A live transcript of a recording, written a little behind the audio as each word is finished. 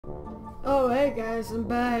Oh, hey guys, I'm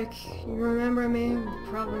back. You remember me?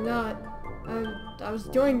 Probably not. I was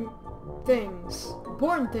doing things.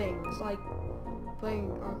 Important things, like playing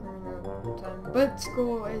Ocarina of Time. But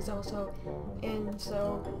school is also, and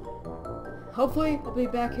so hopefully I'll be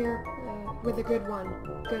back here with a good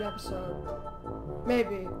one. Good episode.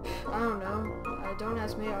 Maybe. I don't know. Don't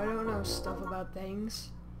ask me. I don't know stuff about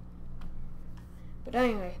things. But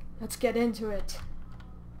anyway, let's get into it.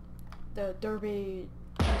 The Derby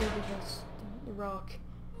just rock.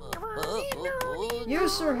 You,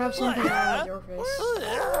 sir, have something wrong with your face.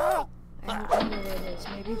 I don't know what it is.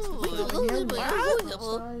 Maybe it's the floating head.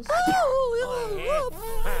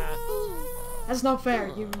 That's not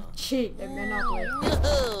fair. You cheat at Monopoly.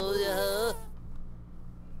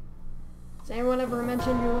 Has anyone ever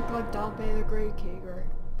mentioned you look like Dalpe the Great Keeper?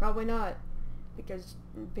 Probably not, because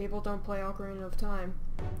people don't play Ocarina of Time.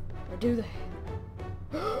 Or do they?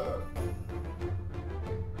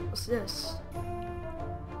 What's this?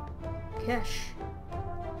 Cash.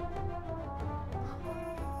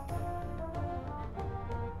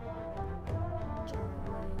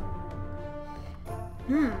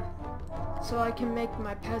 So I can make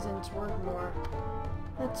my peasants work more.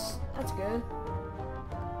 That's good.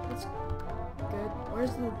 That's good.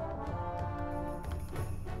 Where's the...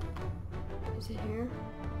 Is it here?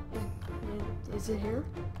 Is it here?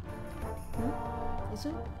 Is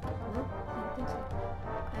it? No, I don't think so.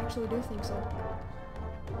 I actually do think so.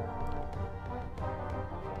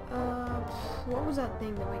 What was that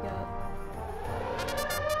thing that we got?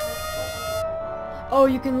 Oh,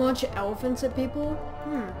 you can launch elephants at people?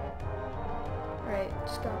 Right,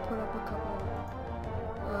 just gotta put up a couple,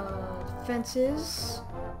 fences.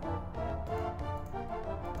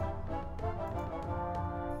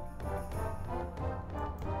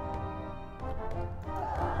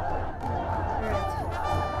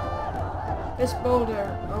 This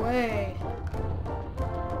boulder, away.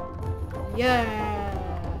 Yeah.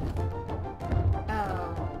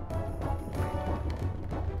 Oh.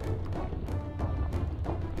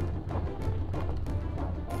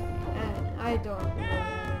 And I don't really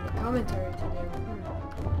have any commentary to do.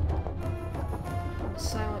 I'm a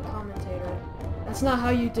silent commentator. That's not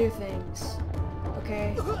how you do things.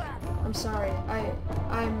 Okay? I'm sorry.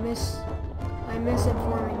 I'm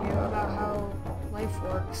misinforming you about how life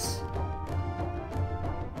works.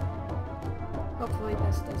 Hopefully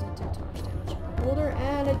this doesn't do too much damage to my boulder,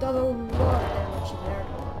 and it does a lot of damage there.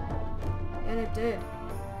 And it did.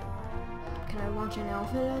 Can I launch an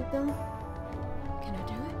elephant at them? Can I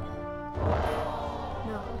do it?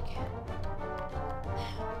 No, I can't.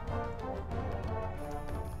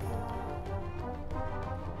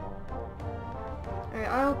 Alright,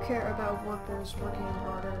 I don't care about workers working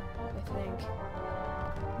harder, I think.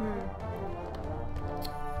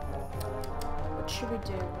 What should we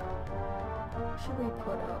do? What should we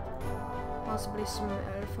put up? Possibly some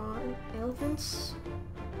elephants?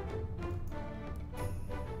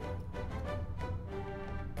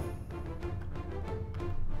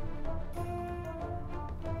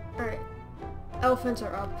 Alright. Elephants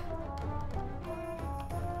are up.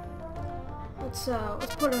 Let's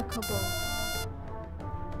put a couple...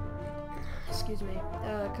 Excuse me.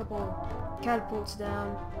 A couple catapults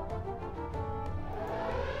down.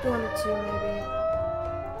 1 or 2 maybe.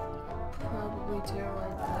 Probably 2. I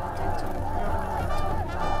did 2. I don't know what I'm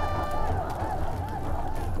talking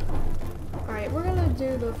about. Alright, we're gonna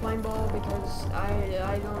do the flame ball because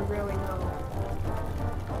I don't really know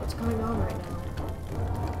what's going on right now.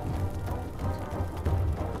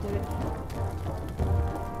 Did it?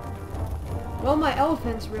 Well, my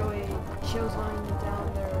elephants really chose lying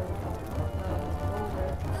down their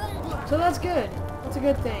boulder. So that's good. That's a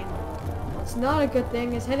good thing. What's not a good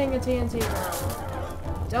thing is hitting a TNT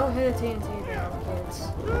barrel. Don't hit a TNT barrel, kids,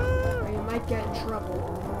 or you might get in trouble.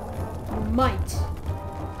 You might.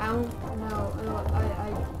 I don't know.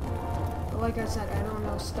 Like I said, I don't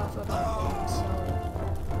know stuff about things,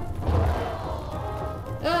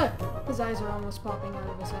 so... His eyes are almost popping out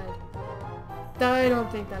of his head. I don't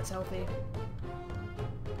think that's healthy.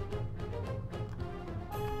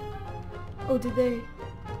 Oh, did they...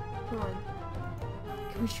 Hold on.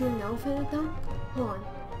 Can we shoot an elephant at them? Hold on.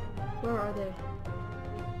 Where are they?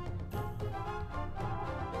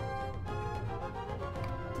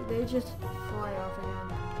 They just fly off again.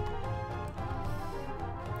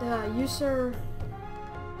 You, sir...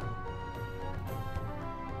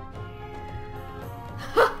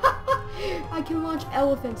 I can launch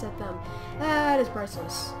elephants at them. That is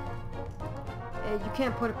priceless. Hey, you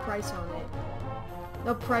can't put a price on it.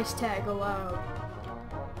 No price tag allowed.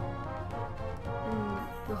 In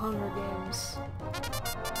the Hunger Games.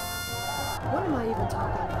 What am I even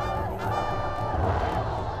talking about anymore?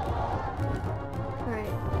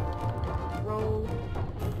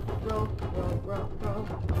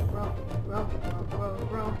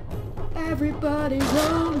 Everybody's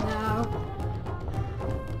home now.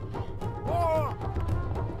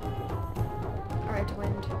 Alright,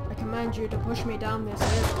 Twind. I command you to push me down this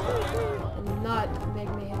hill and not make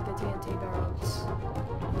me hit the TNT barrels.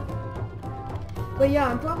 But yeah,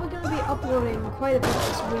 I'm probably going to be uploading quite a bit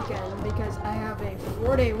this weekend because I have a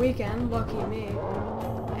 4-day weekend, lucky me,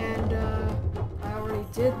 and I already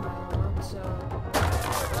did my homework, so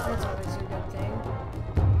that's always a good thing.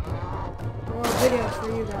 More videos for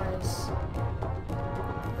you guys,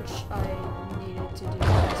 which I needed to do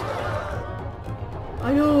as well.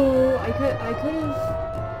 I know, I could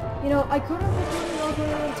have, you know, I could have been doing it over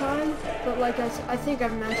at a time, but like I think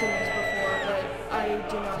I've mentioned this before, but I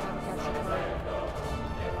do not have a capture card.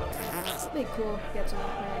 It'd be cool to get some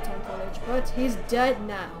Ocarina of Time footage, but he's dead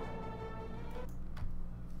now.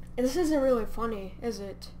 And this isn't really funny, is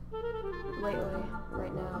it? Lately,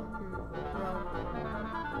 right now.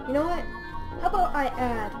 No. You know what? How about I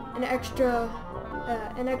add an extra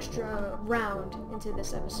round into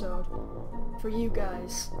this episode for you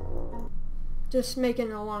guys? Just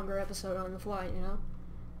making a longer episode on the fly, you know?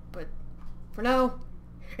 But for now,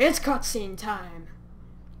 it's cutscene time.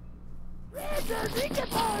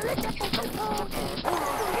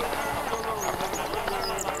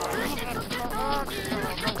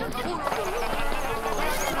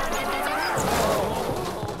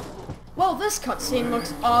 Well, this cutscene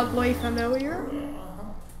looks oddly familiar.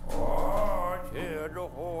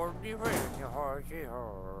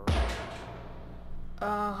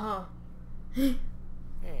 Uh-huh.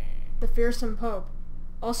 The Fearsome Pope,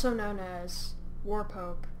 also known as War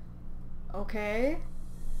Pope. Okay.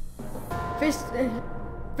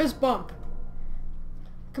 Fist bump.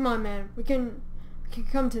 Come on, man. We can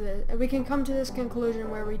come to this. We can come to this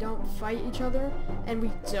conclusion where we don't fight each other and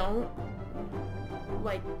we don't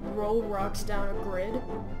like roll rocks down a grid.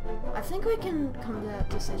 I think we can come to that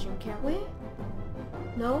decision, can't we?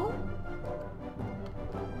 No?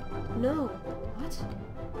 No. What?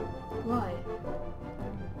 Why?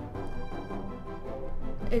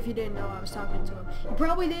 If you didn't know, I was talking to him. You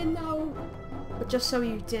probably didn't know, but just so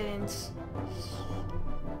you didn't,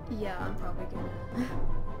 yeah, I'm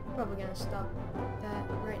probably gonna stop that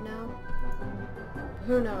right now.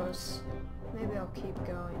 Who knows? Maybe I'll keep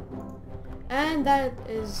going. And that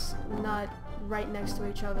is not right next to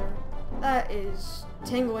each other. That is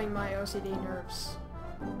tingling my OCD nerves.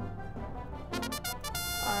 I'm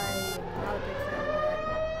not a big fan of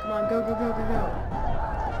that. Come on, go, go, go, go, go.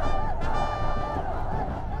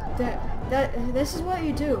 This is what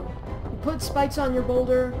you do. You put spikes on your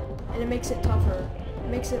boulder, and it makes it tougher. It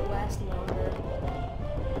makes it last longer.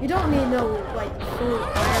 You don't need no, like, full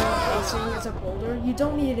iron casing as a boulder. You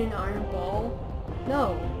don't need an iron ball.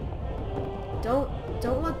 No. Don't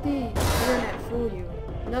let the internet fool you.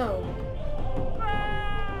 No.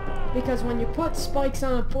 Because when you put spikes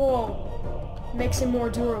on a ball, it makes it more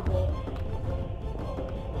durable.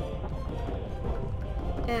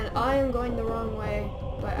 And I am going the wrong way,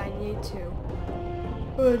 but I need to.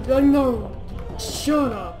 No!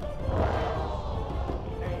 Shut up!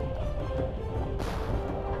 Right.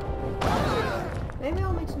 Maybe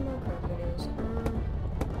I'll make some more craft videos.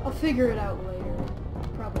 I'll figure it out later.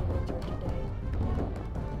 Probably later today.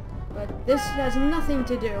 But this has nothing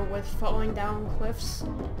to do with falling down cliffs,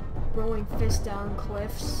 rolling fists down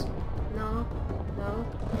cliffs. No? No?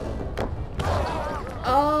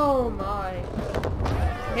 Oh my.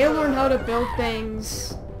 They learned how to build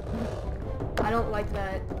things. I don't like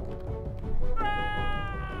that.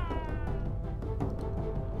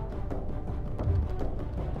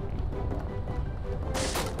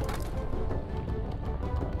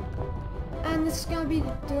 And this is gonna be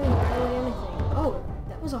doing barely anything. Oh,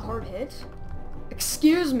 that was a hard hit?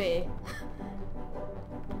 Excuse me!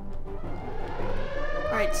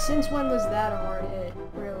 Alright, since when was that a hard hit?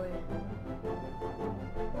 Really?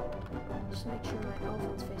 Just make sure my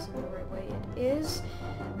elephant's facing the right way. It is.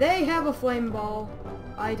 They have a flame ball.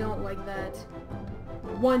 I don't like that.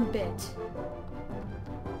 One bit.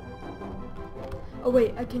 Oh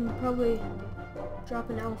wait, I can probably drop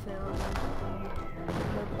an elephant on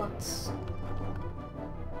their butts.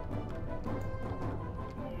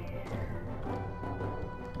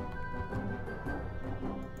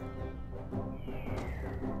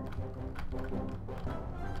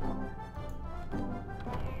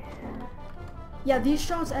 Yeah, these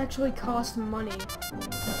shots actually cost money.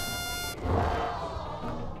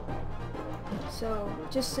 So,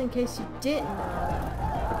 just in case you didn't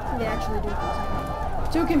know, they actually do cost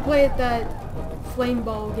money. So you can play at that flame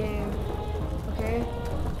ball game, okay?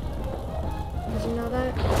 Did you know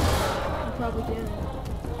that? You probably didn't.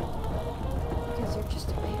 Because Because you're just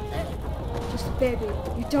a baby. Just a baby.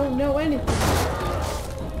 You don't know anything.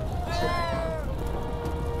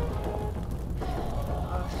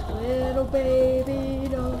 Hush, little baby,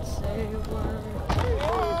 don't say a word.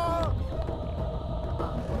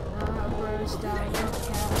 I burst down the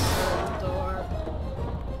castle door.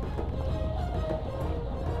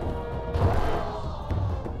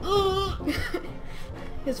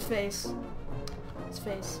 His face. His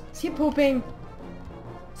face. Is he pooping?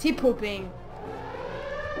 Is he pooping?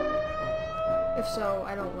 If so,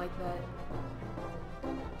 I don't like that.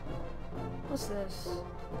 What's this?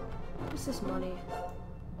 What's this money?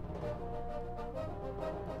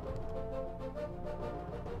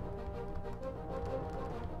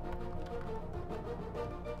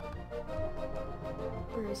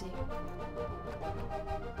 Where is he?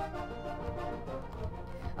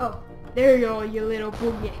 Oh, there you go, you little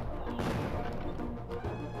boogie.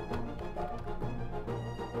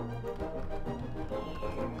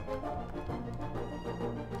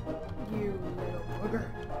 You little booger.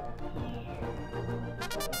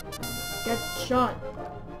 Get shot.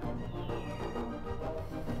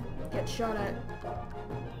 Get shot at.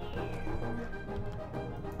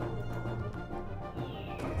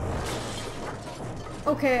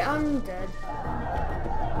 Okay, I'm dead.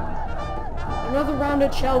 Another round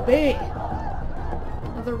it shall be.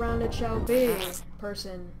 Another round it shall be.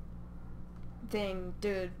 Person. Thing.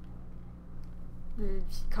 Dude.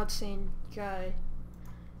 Cutscene guy.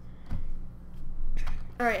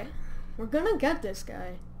 Alright. We're gonna get this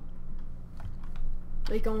guy.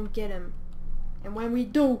 We gonna get him. And when we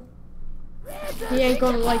do, he ain't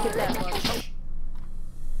gonna like it that much.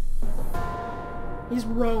 He's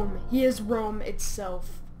Rome. He is Rome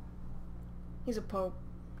itself. He's a pope.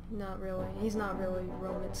 Not really. He's not really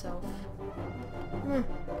Rome itself.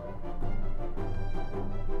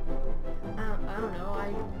 I don't know.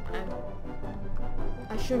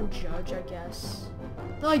 I shouldn't judge, I guess.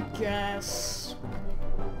 I guess.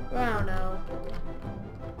 I don't know.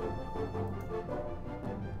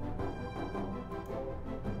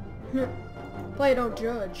 Play, don't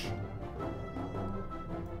judge.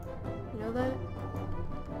 You know that?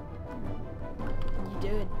 You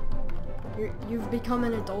did. You've become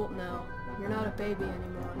an adult now. You're not a baby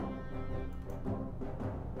anymore.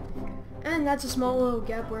 And that's a small little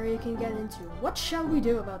gap where you can get into. What shall we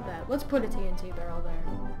do about that? Let's put a TNT barrel there.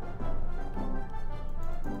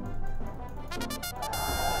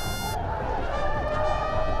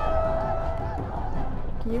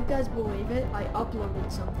 Can you guys believe it? I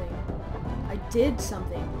uploaded something. I did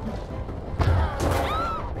something.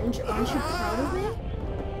 Aren't you proud of me?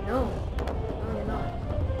 No. No, you're not.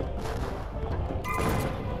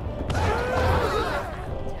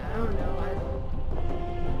 Yeah, I don't know.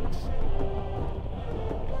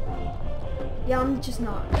 Yeah, I'm just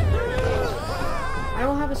not. I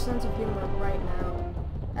don't have a sense of humor right now.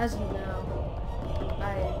 As of now.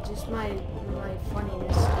 My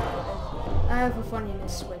funniness. I have a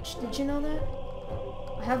funniness switch. Did you know that?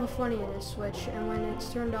 I have a funniness switch, and when it's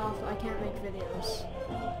turned off, I can't make videos.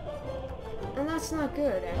 And that's not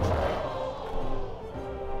good, actually.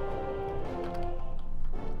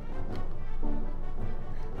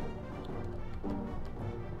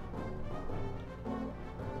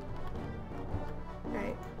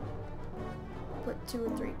 Alright. Put 2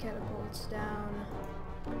 or 3 catapults down.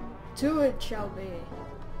 2 it shall be.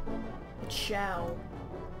 It shall.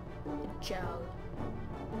 It shall.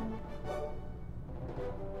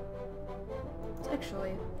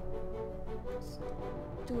 Actually, let's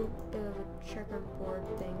do a bit of a checkerboard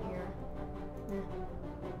thing here.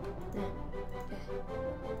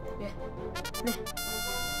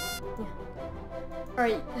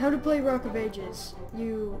 Alright, how to play Rock of Ages.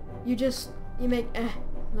 You make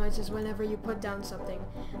noises whenever you put down something.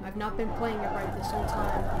 I've not been playing it right this whole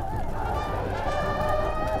time.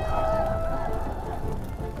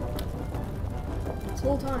 This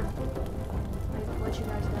whole time. I'll let you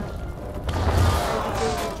guys know.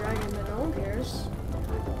 I'm a dragon, but no one cares.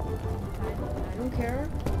 I don't care.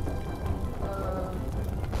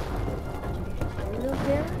 You don't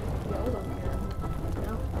care? Y'all don't care.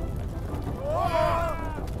 No.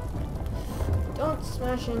 Don't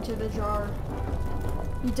smash into the jar.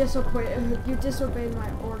 You disobeyed my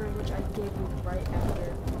order, which I gave you right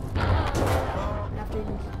after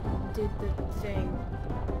you did the thing.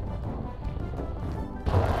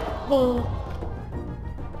 Bull.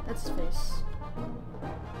 That's his face.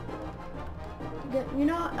 You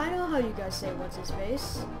know, I know how you guys say what's his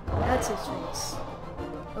face. That's his face.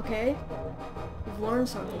 Okay? You've learned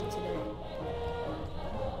something today.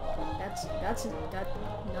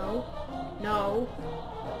 No.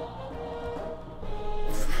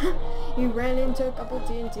 He ran into a couple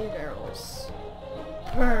TNT barrels.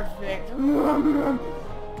 Perfect. I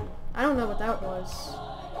don't know what that was.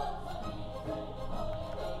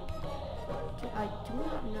 I do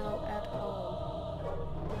not know at all.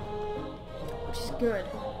 Which is good,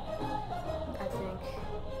 I think.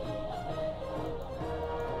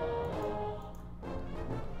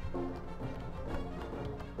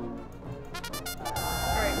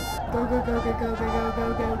 Alright, go, go, go, go, go, go, go,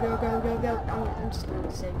 go, go, go, go, go. I'm just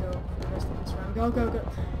gonna say go for the rest of this round. Go, go, go.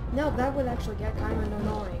 No, that would actually get kind of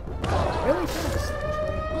annoying. Really fast, actually.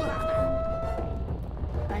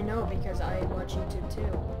 I know, because I watch YouTube too.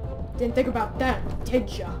 Didn't think about that, did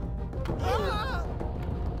ya?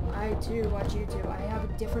 I too watch YouTube. I have a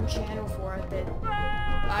different channel for it that,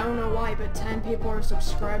 I don't know why, but 10 people are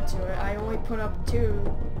subscribed to it. I only put up 2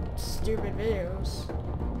 stupid videos,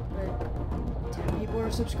 but 10 people are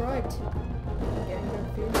subscribed. Getting good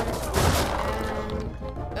feedback, and,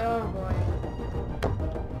 oh boy.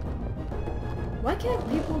 Why can't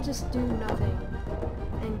people just do nothing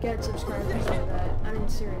and get subscribers like that? I mean,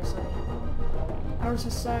 seriously. Our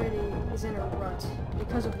society is in a rut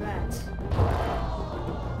because of that.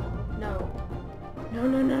 No. No,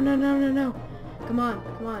 no, no, no, no, no, no. Come on,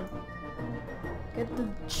 come on. Get the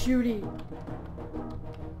shooty.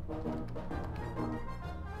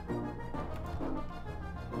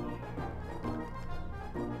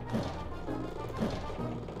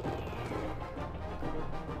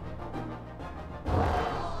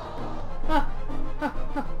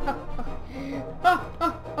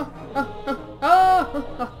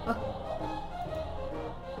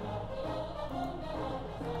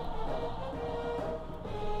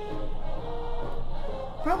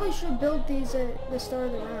 Probably should build these at the start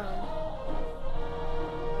of the round.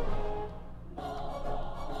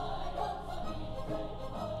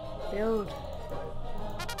 Build.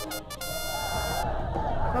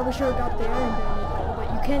 Probably should have got the iron down, but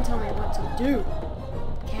you can't tell me what to do,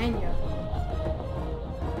 can ya?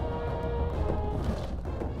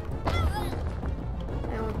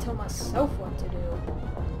 I only tell myself what to do.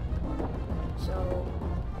 So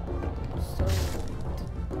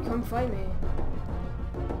come fight me.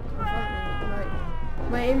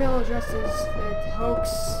 My email address is hoax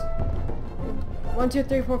 1 2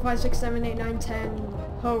 3 4 5 6 7 8 9 10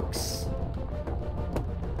 hoax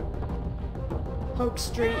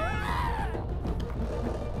Street.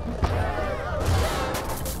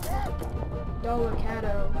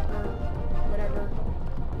 Dolocado or whatever.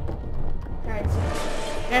 Alright,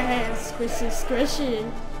 squishy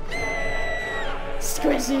squishy.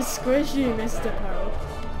 Squishy squishy, Mr. Poe.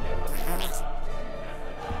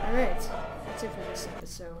 Alright. That's it for this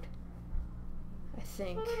episode. I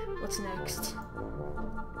think. What's next?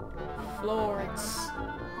 Florence.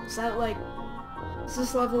 Is that like... Is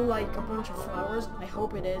this level like a bunch of flowers? I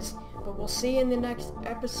hope it is. But we'll see in the next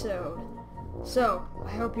episode. So,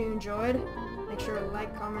 I hope you enjoyed. Make sure to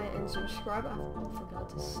like, comment, and subscribe. I forgot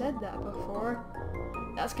to said that before.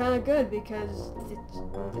 That's kind of good because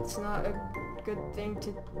it's not a good thing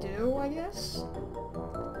to do, I guess?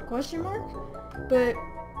 Question mark? But...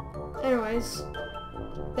 anyways,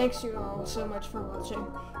 thanks you all so much for watching,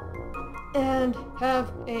 and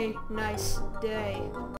have a nice day.